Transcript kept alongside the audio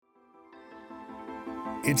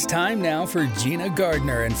It's time now for Gina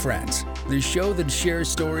Gardner and Friends, the show that shares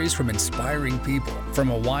stories from inspiring people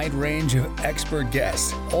from a wide range of expert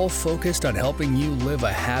guests, all focused on helping you live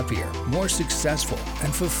a happier, more successful,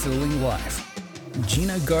 and fulfilling life.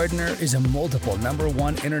 Gina Gardner is a multiple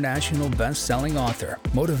 #1 international best-selling author,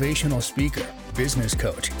 motivational speaker, business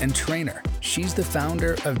coach, and trainer. She's the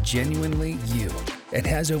founder of Genuinely You and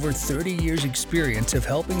has over 30 years experience of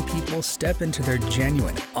helping people step into their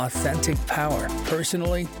genuine, authentic power,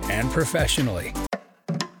 personally and professionally.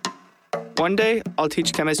 One day, I'll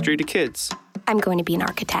teach chemistry to kids. I'm going to be an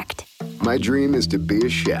architect. My dream is to be a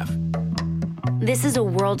chef. This is a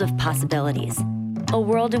world of possibilities. A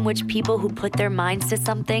world in which people who put their minds to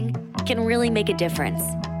something can really make a difference.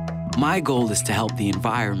 My goal is to help the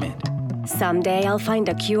environment. Someday I'll find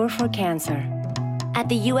a cure for cancer. At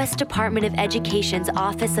the U.S. Department of Education's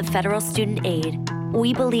Office of Federal Student Aid,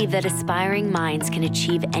 we believe that aspiring minds can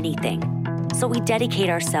achieve anything. So we dedicate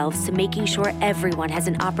ourselves to making sure everyone has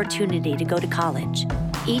an opportunity to go to college.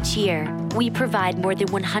 Each year, we provide more than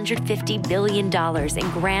 $150 billion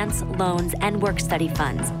in grants, loans, and work-study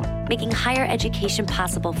funds, making higher education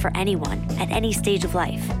possible for anyone at any stage of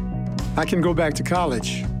life. I can go back to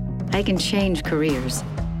college. I can change careers.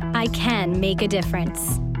 I can make a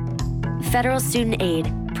difference. Federal Student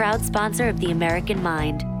Aid, proud sponsor of the American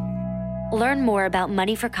Mind. Learn more about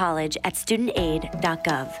money for college at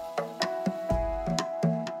studentaid.gov.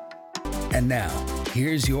 And now,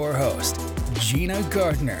 here's your host, Gina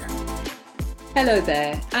Gardner. Hello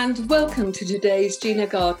there, and welcome to today's Gina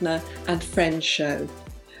Gardner and Friends show.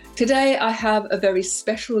 Today I have a very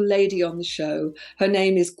special lady on the show. Her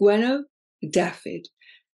name is Gwenno Dafydd.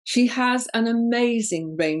 She has an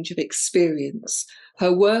amazing range of experience.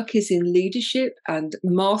 Her work is in leadership and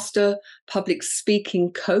master public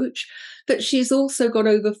speaking coach, but she's also got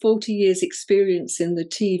over 40 years experience in the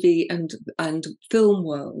TV and film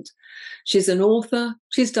world. She's an author,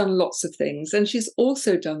 she's done lots of things, and she's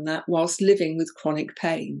also done that whilst living with chronic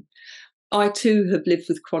pain. I too have lived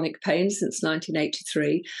with chronic pain since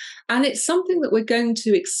 1983, and it's something that we're going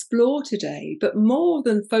to explore today, but more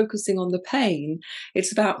than focusing on the pain,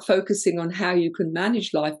 it's about focusing on how you can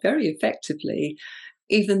manage life very effectively,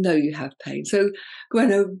 even though you have pain. So,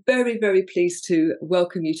 Gwenno, very, very pleased to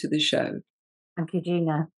welcome you to the show. Thank you,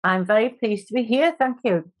 Gina. I'm very pleased to be here. Thank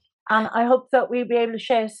you. And I hope that we'll be able to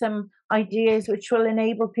share some ideas which will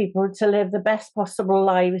enable people to live the best possible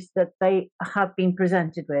lives that they have been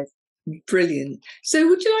presented with. Brilliant. So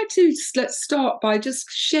would you like to, let's start by just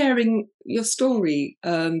sharing your story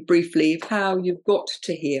briefly of how you've got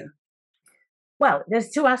to here? Well, there's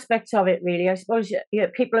two aspects of it, really. I suppose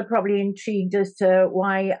people are probably intrigued as to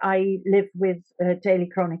why I live with daily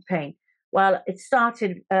chronic pain. Well, it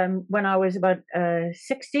started when I was about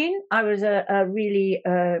 16. I was a really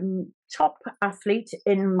top athlete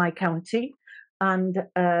in my county and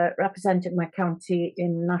represented my county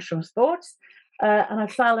in national sports. And I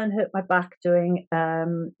fell and hurt my back doing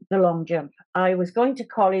the long jump. I was going to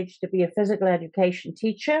college to be a physical education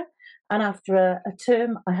teacher, and after a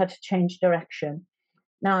term, I had to change direction.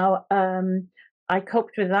 Now, I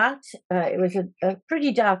coped with that. It was a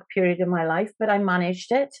pretty dark period in my life, but I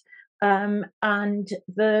managed it. And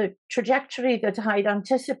the trajectory that I'd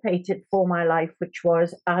anticipated for my life, which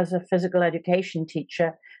was as a physical education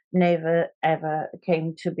teacher, never, ever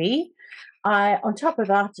came to be. On top of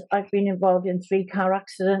that, I've been involved in 3 car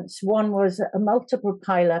accidents. One was a multiple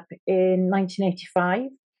pileup in 1985.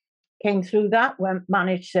 Came through that,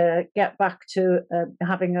 managed to get back to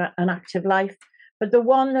having an active life. But the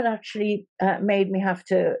one that actually made me have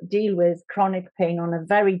to deal with chronic pain on a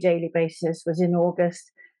very daily basis was in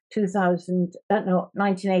August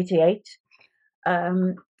 1988.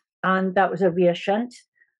 And that was a rear shunt.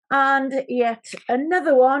 And yet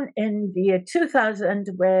another one in the year 2000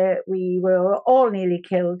 where we were all nearly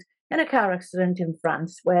killed in a car accident in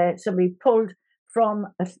France where somebody pulled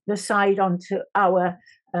from the side onto our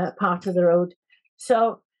part of the road.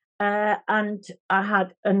 So, and I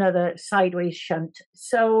had another sideways shunt.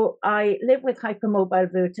 So I live with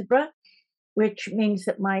hypermobile vertebra, which means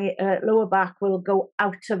that my lower back will go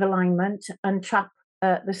out of alignment and trap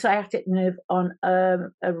the sciatic nerve on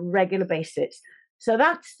a regular basis. So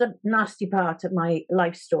that's the nasty part of my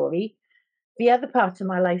life story. The other part of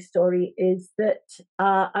my life story is that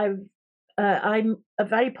I'm a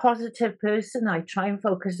very positive person. I try and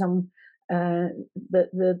focus on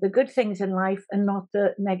the good things in life and not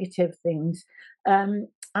the negative things. And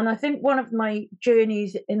I think one of my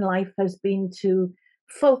journeys in life has been to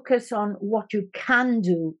focus on what you can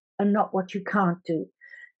do and not what you can't do.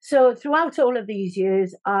 So throughout all of these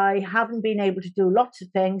years, I haven't been able to do lots of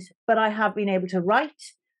things, but I have been able to write,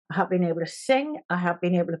 I have been able to sing, I have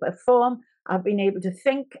been able to perform, I've been able to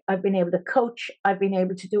think, I've been able to coach, I've been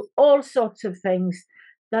able to do all sorts of things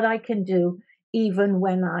that I can do even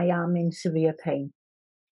when I am in severe pain.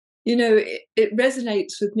 You know, it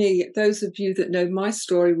resonates with me. Those of you that know my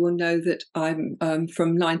story will know that I'm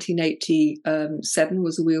from 1987,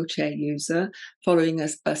 was a wheelchair user following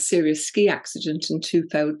a serious ski accident and 2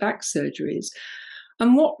 failed back surgeries.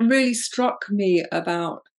 And what really struck me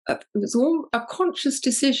about it was all a conscious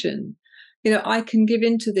decision. You know, I can give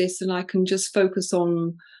into this and I can just focus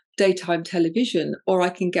on daytime television, or I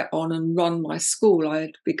can get on and run my school. I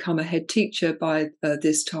had become a head teacher by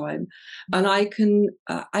this time, and I can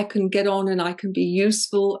get on and I can be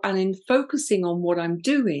useful. And in focusing on what I'm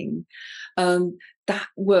doing, that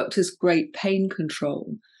worked as great pain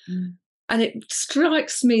control. And it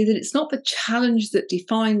strikes me that it's not the challenge that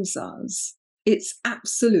defines us; it's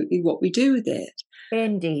absolutely what we do with it.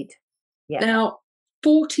 Indeed. Yeah. Now,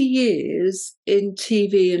 40 years in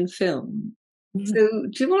TV and film. So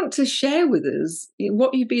do you want to share with us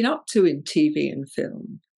what you've been up to in TV and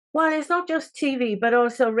film? Well, it's not just TV, but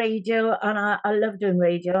also radio, and I love doing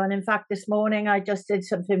radio. And in fact, this morning I just did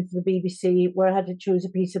something for the BBC where I had to choose a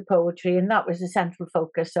piece of poetry, and that was the central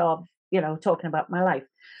focus of, you know, talking about my life.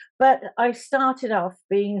 But I started off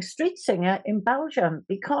being a street singer in Belgium.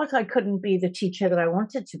 Because I couldn't be the teacher that I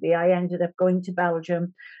wanted to be, I ended up going to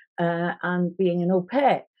Belgium and being an au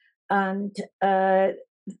pair. And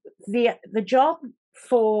the job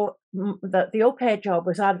for the au pair job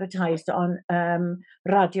was advertised on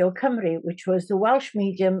Radio Cymru, which was the Welsh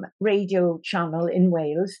medium radio channel in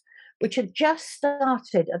Wales, which had just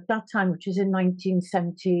started at that time, which is in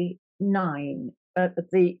 1979.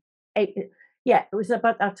 It was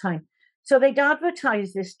about that time. So they'd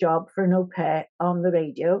advertised this job for an au pair on the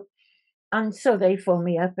radio. And so they phoned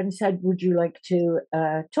me up and said, would you like to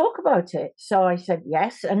talk about it? So I said,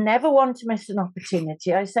 yes, and never want to miss an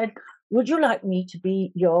opportunity. I said, would you like me to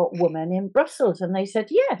be your woman in Brussels? And they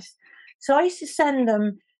said, yes. So I used to send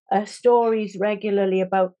them stories regularly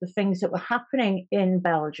about the things that were happening in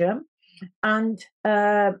Belgium. And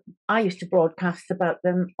I used to broadcast about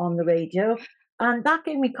them on the radio. And that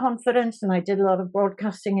gave me confidence. And I did a lot of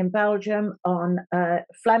broadcasting in Belgium on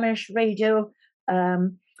Flemish radio.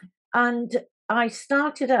 And I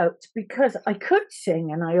started out because I could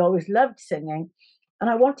sing and I always loved singing, and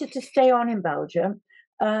I wanted to stay on in Belgium.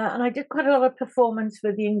 And I did quite a lot of performance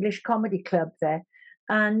with the English Comedy Club there.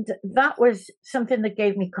 And that was something that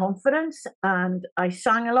gave me confidence. And I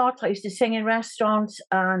sang a lot. I used to sing in restaurants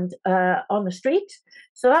and on the street.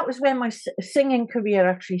 So that was when my singing career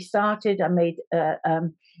actually started. I made a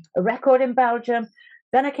record in Belgium.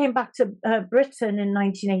 Then I came back to Britain in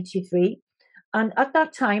 1983. And at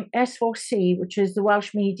that time, S4C, which is the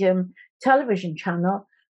Welsh medium television channel,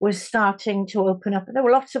 was starting to open up. And there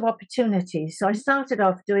were lots of opportunities. So I started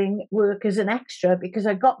off doing work as an extra because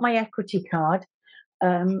I got my equity card.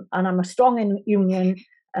 And I'm a strong union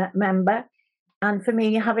member. And for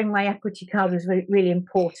me, having my equity card was really, really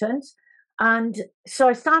important. And so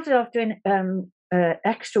I started off doing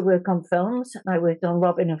extra work on films. I worked on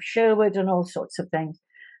Robin of Sherwood and all sorts of things.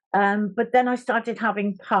 But then I started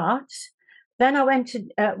having parts. Then I went to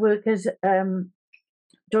work as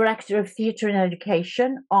Director of Theatre and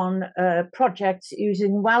Education on projects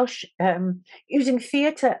using Welsh, using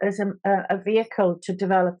theatre as a vehicle to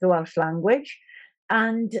develop the Welsh language.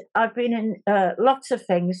 And I've been in lots of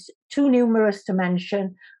things, too numerous to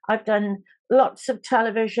mention. I've done lots of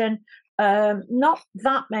television, not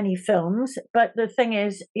that many films, but the thing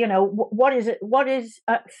is, you know, what is it? What is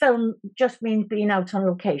film just means being out on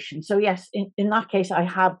location. So yes, in that case, I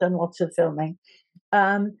have done lots of filming.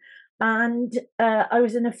 And I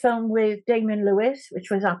was in a film with Damien Lewis, which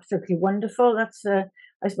was absolutely wonderful. That's, I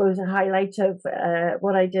suppose, a highlight of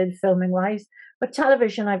what I did filming-wise. But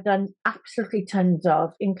television, I've done absolutely tons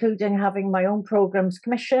of, including having my own programs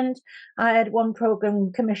commissioned. I had one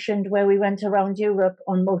program commissioned where we went around Europe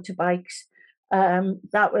on motorbikes.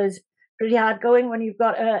 That was pretty hard going when you've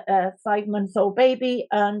got a 5-month-old baby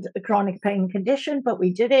and a chronic pain condition, but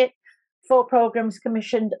we did it. 4 programs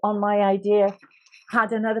commissioned on my idea.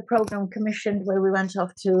 Had another program commissioned where we went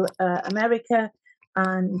off to America,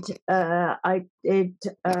 and I did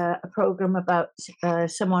a program about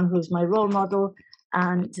someone who's my role model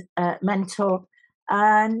and mentor.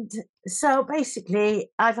 And so basically,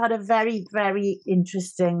 I've had a very, very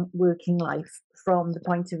interesting working life from the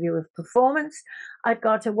point of view of performance. I've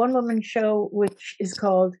got a one-woman show which is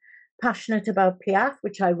called Passionate About Piaf,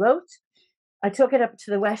 which I wrote. I took it up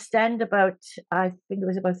to the West End about, I think it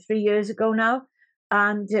was about 3 years ago now.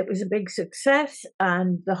 And it was a big success.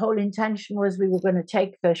 And the whole intention was we were going to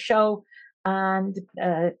take the show and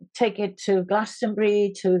take it to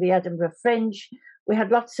Glastonbury, to the Edinburgh Fringe. We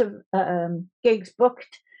had lots of gigs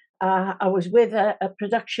booked. I was with a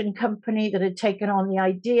production company that had taken on the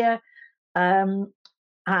idea. I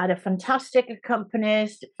had a fantastic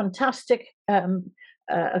accompanist, fantastic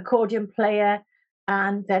accordion player,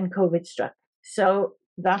 and then COVID struck. So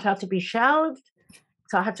that had to be shelved.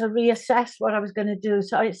 So I had to reassess what I was going to do.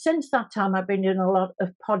 So since that time, I've been doing a lot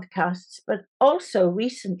of podcasts, but also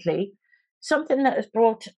recently, something that has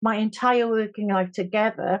brought my entire working life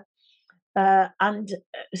together, and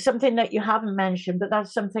something that you haven't mentioned, but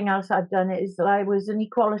that's something else I've done, is that I was an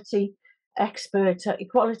equality expert,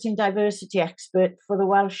 equality and diversity expert for the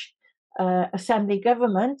Welsh Assembly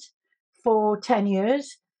government for 10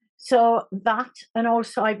 years. So that, and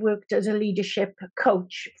also I've worked as a leadership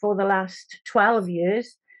coach for the last 12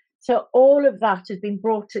 years. So all of that has been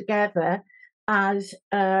brought together as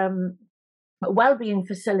a wellbeing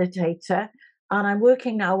facilitator. And I'm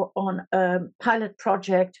working now on a pilot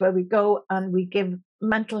project where we go and we give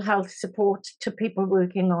mental health support to people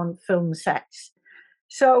working on film sets.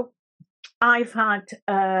 So I've had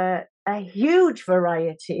a huge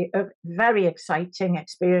variety of very exciting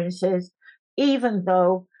experiences, even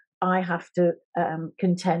though I have to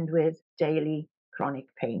contend with daily chronic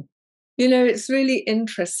pain. You know, it's really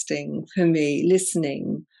interesting for me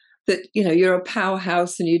listening that, you know, you're a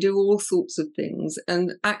powerhouse and you do all sorts of things.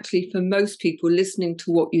 And actually, for most people listening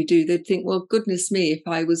to what you do, they'd think, well, goodness me, if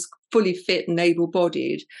I was fully fit and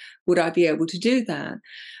able-bodied, would I be able to do that?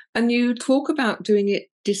 And you talk about doing it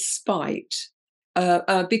despite.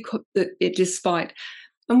 And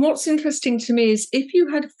what's interesting to me is if you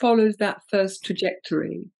had followed that first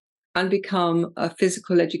trajectory and become a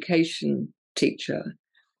physical education teacher,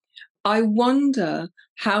 I wonder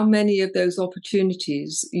how many of those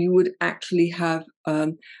opportunities you would actually have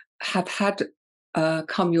had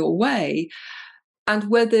come your way, and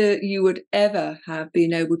whether you would ever have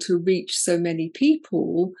been able to reach so many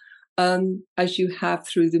people as you have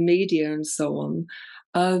through the media and so on.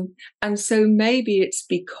 And so maybe it's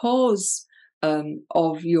because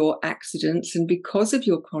of your accidents and because of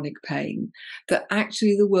your chronic pain that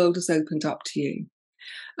actually the world has opened up to you.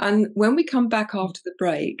 And when we come back after the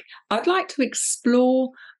break, I'd like to explore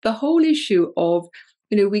the whole issue of,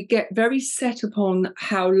 you know, we get very set upon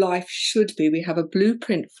how life should be. We have a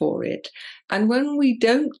blueprint for it. And when we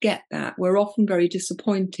don't get that, we're often very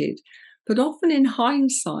disappointed. But often in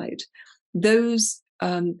hindsight, those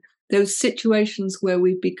situations where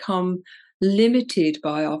we become limited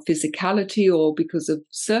by our physicality or because of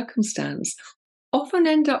circumstance often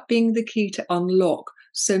end up being the key to unlock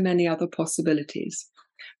so many other possibilities.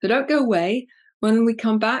 So don't go away. When we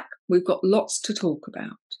come back, we've got lots to talk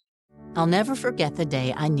about. I'll never forget the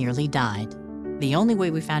day I nearly died. The only way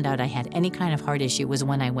we found out I had any kind of heart issue was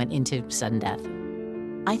when I went into sudden death.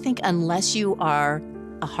 I think unless you are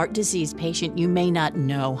a heart disease patient, you may not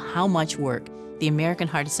know how much work the American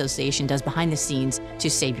Heart Association does behind the scenes to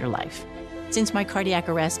save your life. Since my cardiac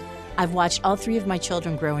arrest, I've watched all 3 of my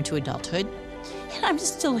children grow into adulthood, and I'm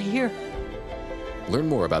still here. Learn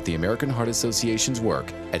more about the American Heart Association's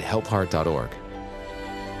work at helpheart.org.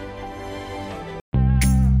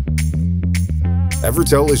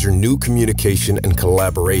 Evertel is your new communication and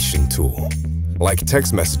collaboration tool. Like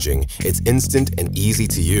text messaging, it's instant and easy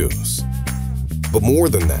to use. But more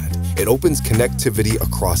than that, it opens connectivity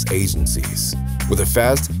across agencies with a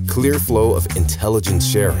fast, clear flow of intelligence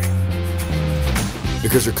sharing.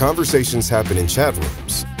 Because your conversations happen in chat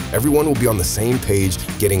rooms, everyone will be on the same page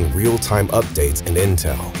getting real-time updates and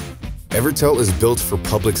intel. Evertel is built for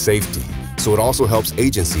public safety, so it also helps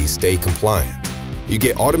agencies stay compliant. You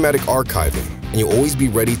get automatic archiving, and you'll always be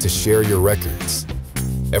ready to share your records.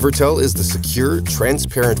 Evertel is the secure,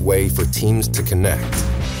 transparent way for teams to connect.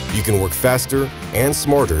 You can work faster and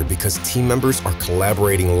smarter because team members are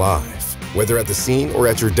collaborating live, whether at the scene or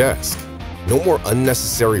at your desk. No more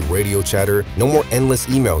unnecessary radio chatter, no more endless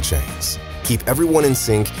email chains. Keep everyone in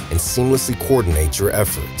sync and seamlessly coordinate your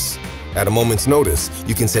efforts. At a moment's notice,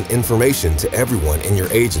 you can send information to everyone in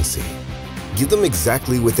your agency. Give them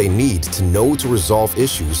exactly what they need to know to resolve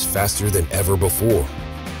issues faster than ever before.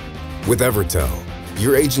 With Evertel,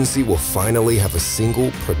 your agency will finally have a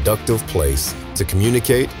single productive place to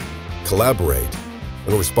communicate, collaborate,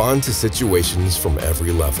 and respond to situations from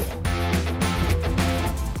every level.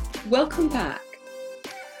 Welcome back.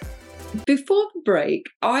 Before the break,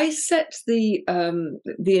 I set the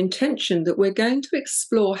intention that we're going to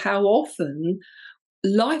explore how often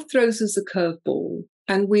life throws us a curveball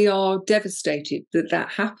and we are devastated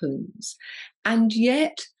that happens. And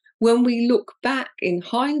yet when we look back in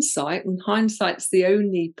hindsight, and hindsight's the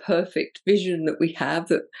only perfect vision that we have,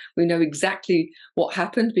 that we know exactly what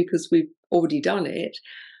happened because we've already done it,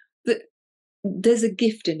 that there's a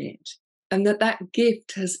gift in it, and that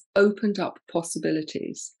gift has opened up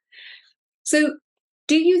possibilities. So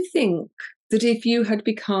do you think that if you had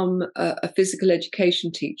become a physical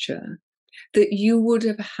education teacher, that you would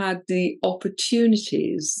have had the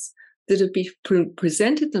opportunities that have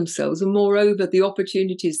presented themselves, and moreover, the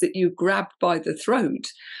opportunities that you grabbed by the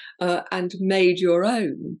throat and made your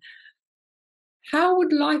own? How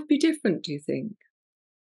would life be different, do you think?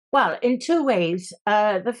 Well, in two ways.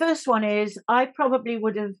 The first one is I probably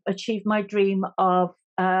would have achieved my dream of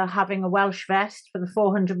having a Welsh vest for the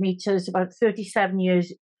 400 metres about 37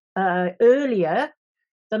 years earlier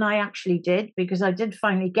than I actually did, because I did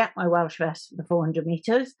finally get my Welsh vest for the 400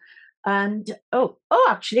 metres. And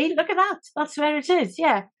actually, look at that. That's where it is.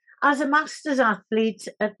 Yeah. As a masters athlete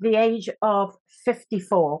at the age of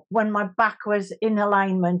 54, when my back was in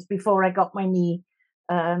alignment before I got my knee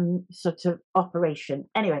sort of operation.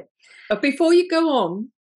 Anyway. Before you go on,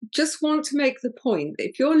 just want to make the point that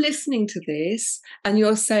if you're listening to this and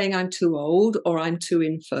you're saying I'm too old or I'm too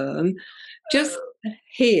infirm, just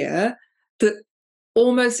hear that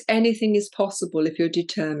almost anything is possible if you're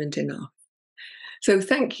determined enough. So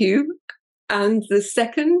thank you. And the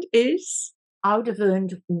second is? I would have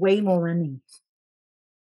earned way more money.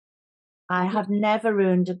 I have never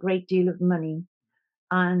earned a great deal of money.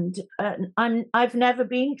 And I've never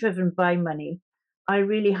been driven by money. I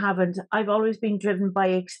really haven't. I've always been driven by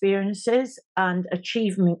experiences and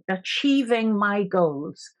achieving my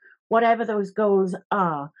goals, whatever those goals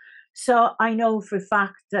are. So I know for a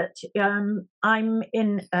fact that I'm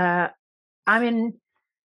in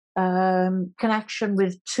connection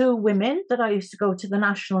with two women that I used to go to the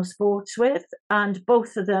national sports with, and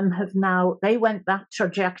both of them they went that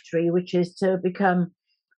trajectory, which is to become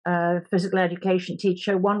a physical education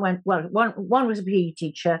teacher. One was a PE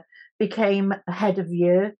teacher, became a head of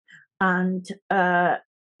year, and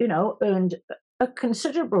earned a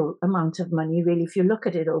considerable amount of money, really, if you look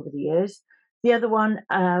at it over the years. The other one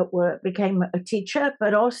became a teacher,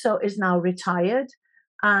 but also is now retired.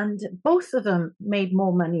 And both of them made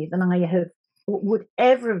more money than I would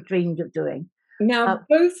ever have dreamed of doing. Now,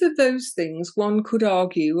 both of those things, one could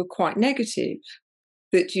argue, are quite negative,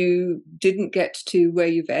 that you didn't get to wear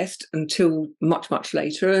your vest until much, much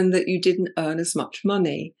later, and that you didn't earn as much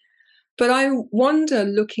money. But I wonder,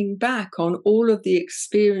 looking back on all of the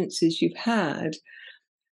experiences you've had,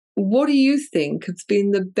 what do you think have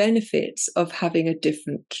been the benefits of having a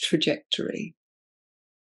different trajectory?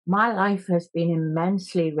 My life has been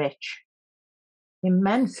immensely rich, and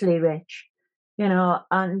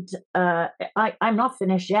I'm not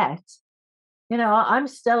finished yet. I'm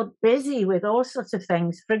still busy with all sorts of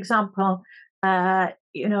things. For example, at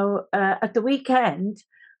the weekend,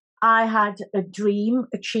 I had a dream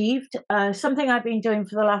achieved, something I've been doing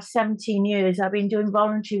for the last 17 years. I've been doing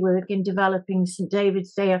voluntary work in developing St.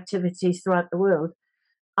 David's Day activities throughout the world.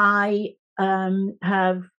 I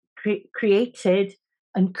have created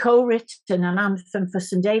and co-written an anthem for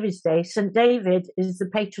St. David's Day. St. David is the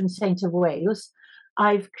patron saint of Wales.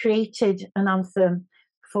 I've created an anthem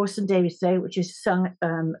for St. David's Day, which is sung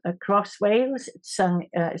across Wales.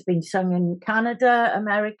 It's been sung in Canada,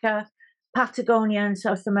 America, Patagonia in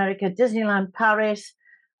South America, Disneyland Paris,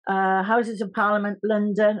 Houses of Parliament,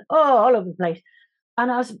 London, all over the place.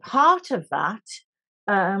 And as part of that,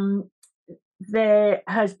 there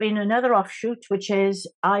has been another offshoot, which is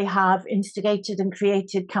I have instigated and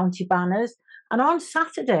created county banners. And on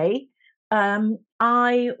Saturday,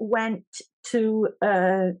 I went to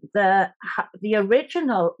the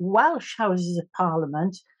original Welsh Houses of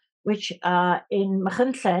Parliament, which are in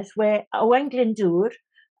Machynlleth, where Owain Glyndŵr,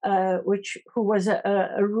 who was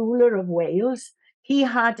a ruler of Wales, he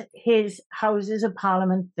had his Houses of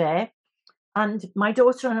Parliament there. And my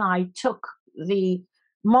daughter and I took the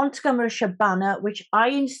Montgomeryshire banner, which I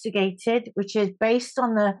instigated, which is based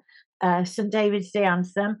on the St. David's Day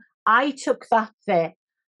anthem. I took that there.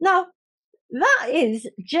 Now, that is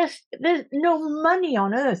just, there's no money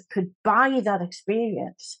on earth could buy that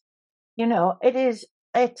experience.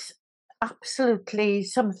 It's absolutely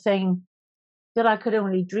something that I could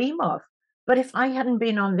only dream of. But if I hadn't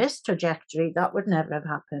been on this trajectory, that would never have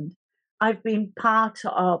happened. I've been part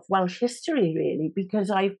of Welsh history, really,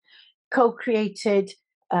 because I've co-created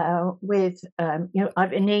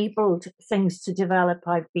I've enabled things to develop.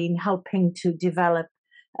 I've been helping to develop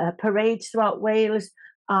parades throughout Wales.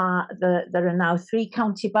 There are now 3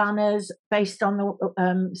 county banners based on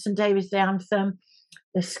the St. David's Day anthem.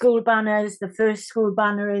 The school banners, the first school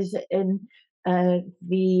banner is in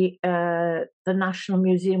the National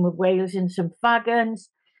Museum of Wales in St Fagans.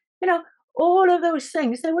 You know, all of those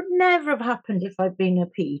things, they would never have happened if I'd been a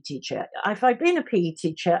PE teacher. If I'd been a PE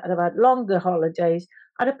teacher and I'd had longer holidays,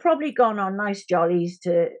 I'd have probably gone on nice jollies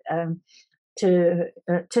to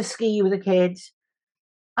ski with the kids.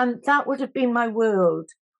 And that would have been my world.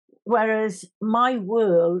 Whereas my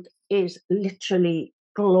world is literally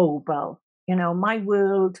global. You know, my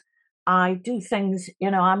world, I do things,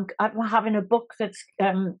 you know, I'm having a book that's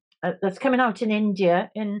coming out in India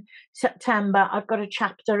in September. I've got a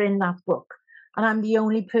chapter in that book. And I'm the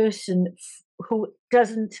only person who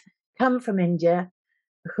doesn't come from India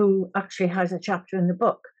who actually has a chapter in the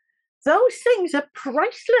book. Those things are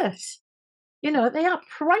priceless. You know, they are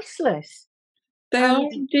priceless. They are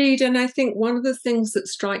indeed. And I think one of the things that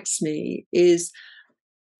strikes me is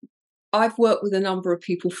I've worked with a number of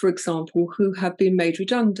people, for example, who have been made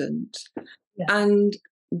redundant. Yeah. And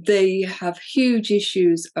they have huge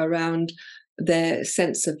issues around their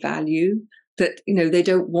sense of value, that, you know, they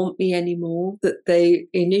don't want me anymore, that they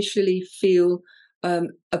initially feel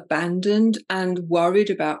abandoned and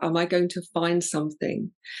worried about, am I going to find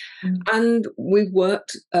something? And we've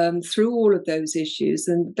worked through all of those issues,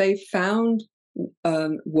 and they've found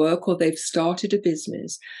work, or they've started a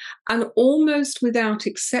business. And almost without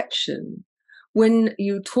exception, when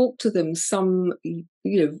you talk to them 2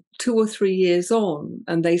 or 3 years on,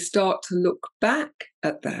 and they start to look back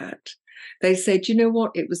at that, they say, do you know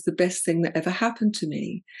what? It was the best thing that ever happened to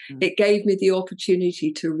me. It gave me the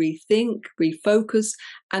opportunity to rethink, refocus,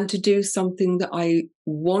 and to do something that I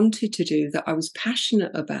wanted to do, that I was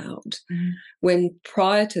passionate about. When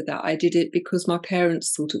prior to that, I did it because my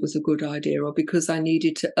parents thought it was a good idea, or because I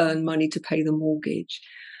needed to earn money to pay the mortgage.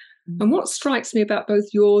 And what strikes me about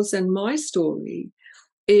both yours and my story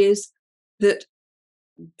is that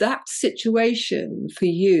situation for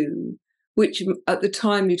you, which at the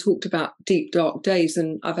time you talked about deep, dark days,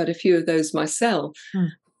 and I've had a few of those myself.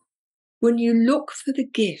 When you look for the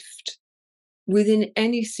gift within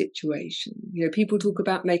any situation, you know, people talk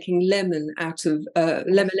about making lemonade out of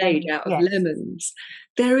lemons.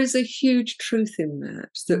 There is a huge truth in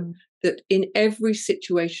that in every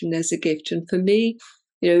situation there's a gift. And for me,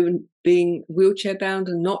 you know, being wheelchair bound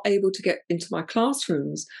and not able to get into my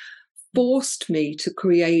classrooms forced me to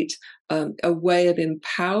create a way of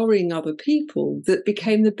empowering other people that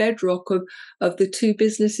became the bedrock of the 2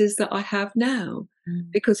 businesses that I have now,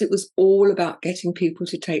 because it was all about getting people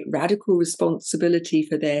to take radical responsibility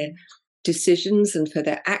for their decisions and for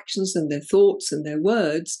their actions and their thoughts and their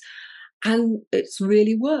words. And it's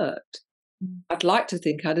really worked. I'd like to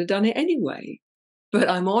think I'd have done it anyway, but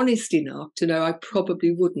I'm honest enough to know I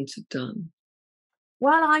probably wouldn't have done.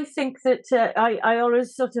 Well, I think that I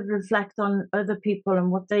always sort of reflect on other people and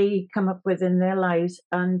what they come up with in their lives.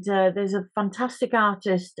 And there's a fantastic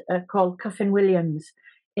artist called Cyffin Williams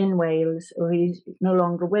in Wales, who he's no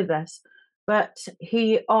longer with us. But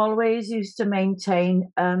he always used to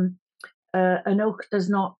maintain an oak does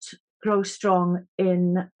not grow strong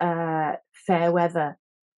in fair weather,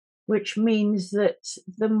 which means that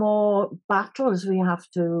the more battles we have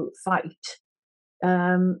to fight,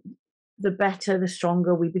 the better, the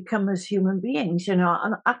stronger we become as human beings, you know.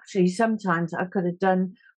 And actually, sometimes I could have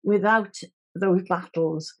done without those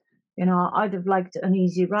battles. You know, I'd have liked an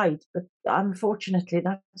easy ride, but unfortunately,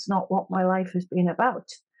 that's not what my life has been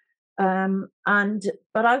about. But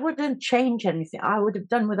I wouldn't change anything. I would have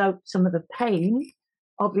done without some of the pain,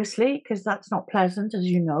 obviously, because that's not pleasant, as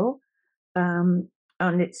you know.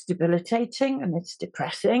 And it's debilitating and it's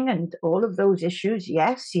depressing and all of those issues.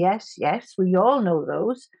 Yes, we all know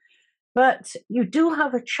those. But you do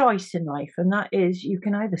have a choice in life, and that is you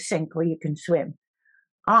can either sink or you can swim.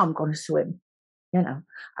 I'm going to swim, you know.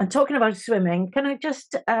 And talking about swimming, can I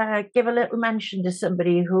just give a little mention to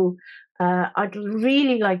somebody who I'd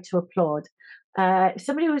really like to applaud?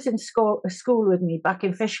 Somebody who was in school with me back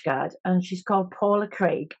in Fishguard, and she's called Paula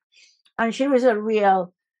Craig. And she was a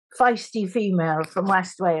real feisty female from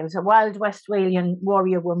West Wales, a wild West Walian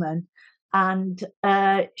warrior woman. And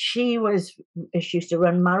she used to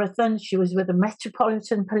run marathons. She was with the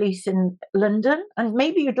Metropolitan Police in London. And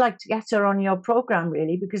maybe you'd like to get her on your program,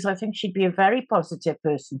 really, because I think she'd be a very positive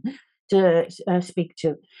person to speak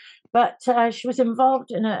to. But she was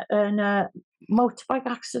involved in a motorbike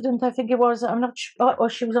accident, I think it was. I'm not sure. Or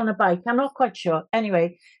she was on a bike. I'm not quite sure.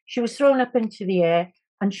 Anyway, she was thrown up into the air.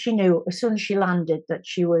 And she knew as soon as she landed that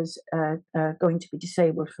she was going to be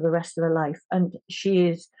disabled for the rest of her life. And she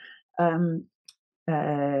is paraplegic.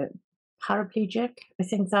 I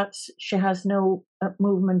think she has no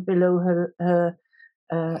movement below her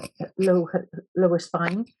lower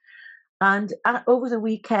spine. And over the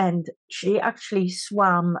weekend, she actually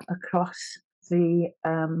swam across the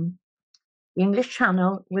English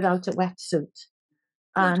Channel without a wetsuit.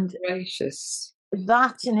 And gracious.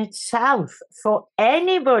 That in itself, for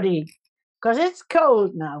anybody, because it's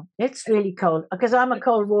cold now, it's really cold, because I'm a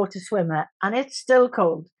cold water swimmer, and it's still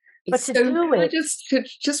cold. But So to do can I it,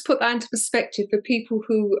 just put that into perspective for people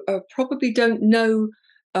who probably don't know,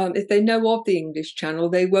 if they know of the English Channel,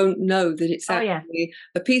 they won't know that it's actually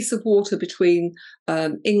a piece of water between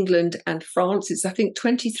England and France. It's, I think,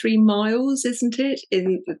 23 miles, isn't it,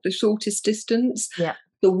 in the shortest distance? Yeah.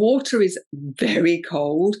 The water is very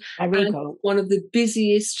cold, very cold. One of the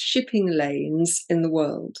busiest shipping lanes in the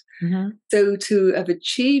world. Mm-hmm. So to have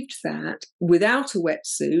achieved that without a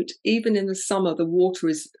wetsuit, even in the summer, the water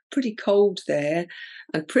is pretty cold there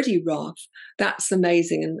and pretty rough. That's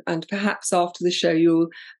amazing. And perhaps after the show, you'll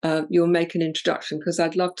make an introduction, because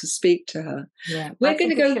I'd love to speak to her. Yeah, We're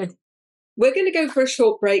going to go for a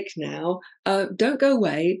short break now. Don't go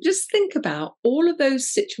away. Just think about all of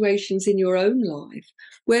those situations in your own life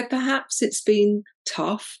where perhaps it's been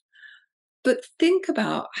tough, but think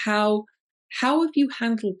about how have you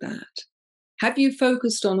handled that? Have you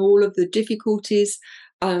focused on all of the difficulties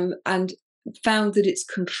and found that it's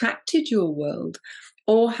contracted your world?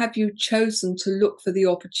 Or have you chosen to look for the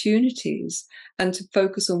opportunities and to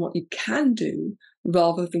focus on what you can do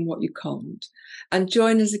rather than what you can't? And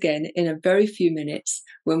join us again in a very few minutes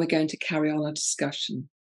when we're going to carry on our discussion.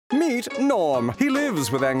 Meet Norm. He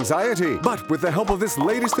lives with anxiety, but with the help of this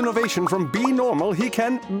latest innovation from Be Normal, he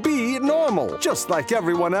can be normal, just like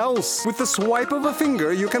everyone else. With the swipe of a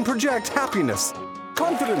finger, you can project happiness,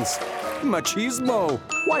 confidence, machismo.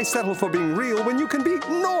 Why settle for being real when you can be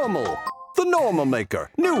normal? The Normal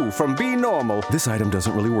Maker. New from Be Normal. This item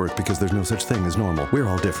doesn't really work because there's no such thing as normal. We're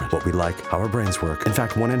all different. What we like, how our brains work. In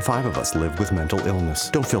fact, 1 in 5 of us live with mental illness.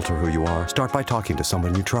 Don't filter who you are. Start by talking to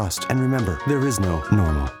someone you trust. And remember, there is no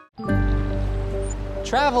normal.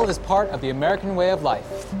 Travel is part of the American way of life.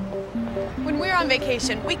 When we're on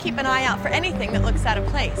vacation, we keep an eye out for anything that looks out of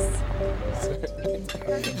place.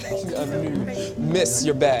 Miss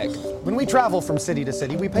your bag. When we travel from city to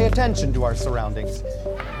city, we pay attention to our surroundings.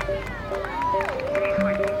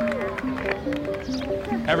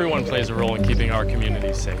 Everyone plays a role in keeping our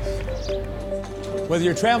communities safe. Whether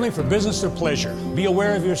you're traveling for business or pleasure, be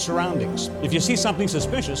aware of your surroundings. If you see something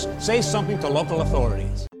suspicious, say something to local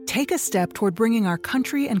authorities. Take a step toward bringing our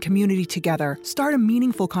country and community together. Start a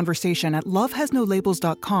meaningful conversation at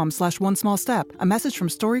lovehasnolabels.com/onesmallstep. A message from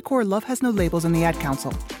StoryCorps, Love Has No Labels, and the Ad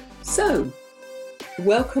Council. So,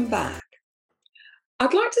 welcome back.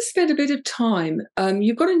 I'd like to spend a bit of time.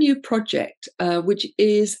 You've got a new project which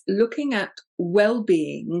is looking at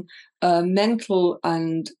well-being, mental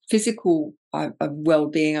and physical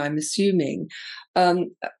well-being, I'm assuming.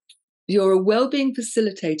 You're a well-being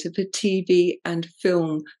facilitator for TV and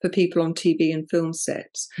film, for people on TV and film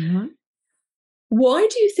sets. Mm-hmm. Why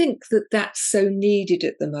do you think that that's so needed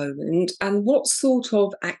at the moment? And what sort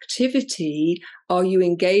of activity are you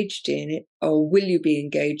engaged in, or will you be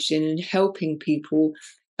engaged in helping people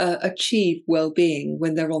achieve well-being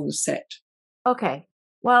when they're on the set? Okay.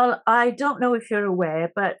 Well, I don't know if you're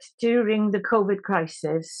aware, but during the COVID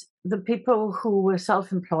crisis, the people who were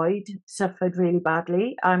self-employed suffered really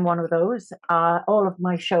badly. I'm one of those. All of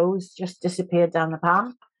my shows just disappeared down the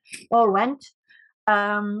pan. All went.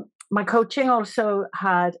 My coaching also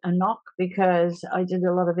had a knock because I did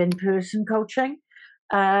a lot of in-person coaching.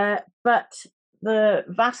 But the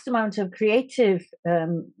vast amount of creative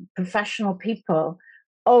professional people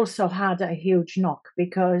also had a huge knock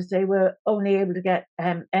because they were only able to get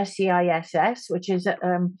SEISS, which is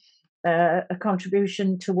a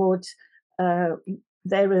contribution towards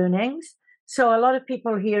their earnings. So a lot of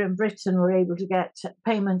people here in Britain were able to get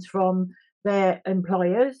payments from their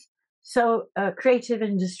employers. So creative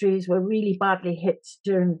industries were really badly hit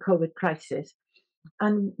during the COVID crisis.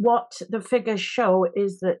 And what the figures show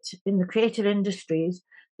is that in the creative industries,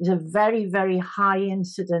 there's a very, very high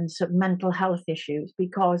incidence of mental health issues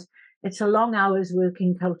because it's a long hours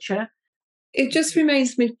working culture. It just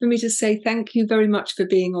remains for me to say thank you very much for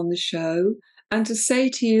being on the show, and to say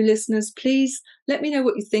to you listeners, please let me know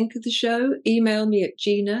what you think of the show. Email me at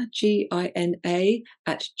Gina, Gina,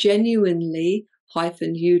 at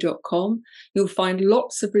genuinely-u.com. You'll find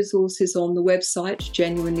lots of resources on the website,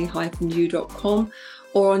 genuinely-u.com,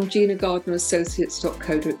 or on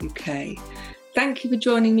ginagardnerassociates.co.uk. Thank you for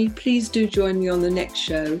joining me. Please do join me on the next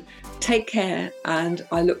show. Take care, and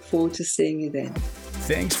I look forward to seeing you then.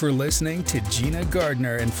 Thanks for listening to Gina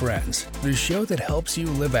Gardner and Friends, the show that helps you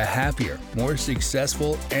live a happier, more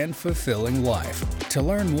successful, and fulfilling life. To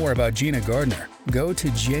learn more about Gina Gardner, go to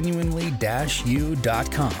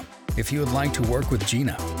genuinely-u.com. If you would like to work with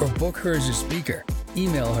Gina or book her as a speaker,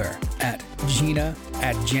 email her at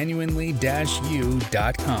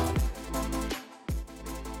gina@genuinely-u.com.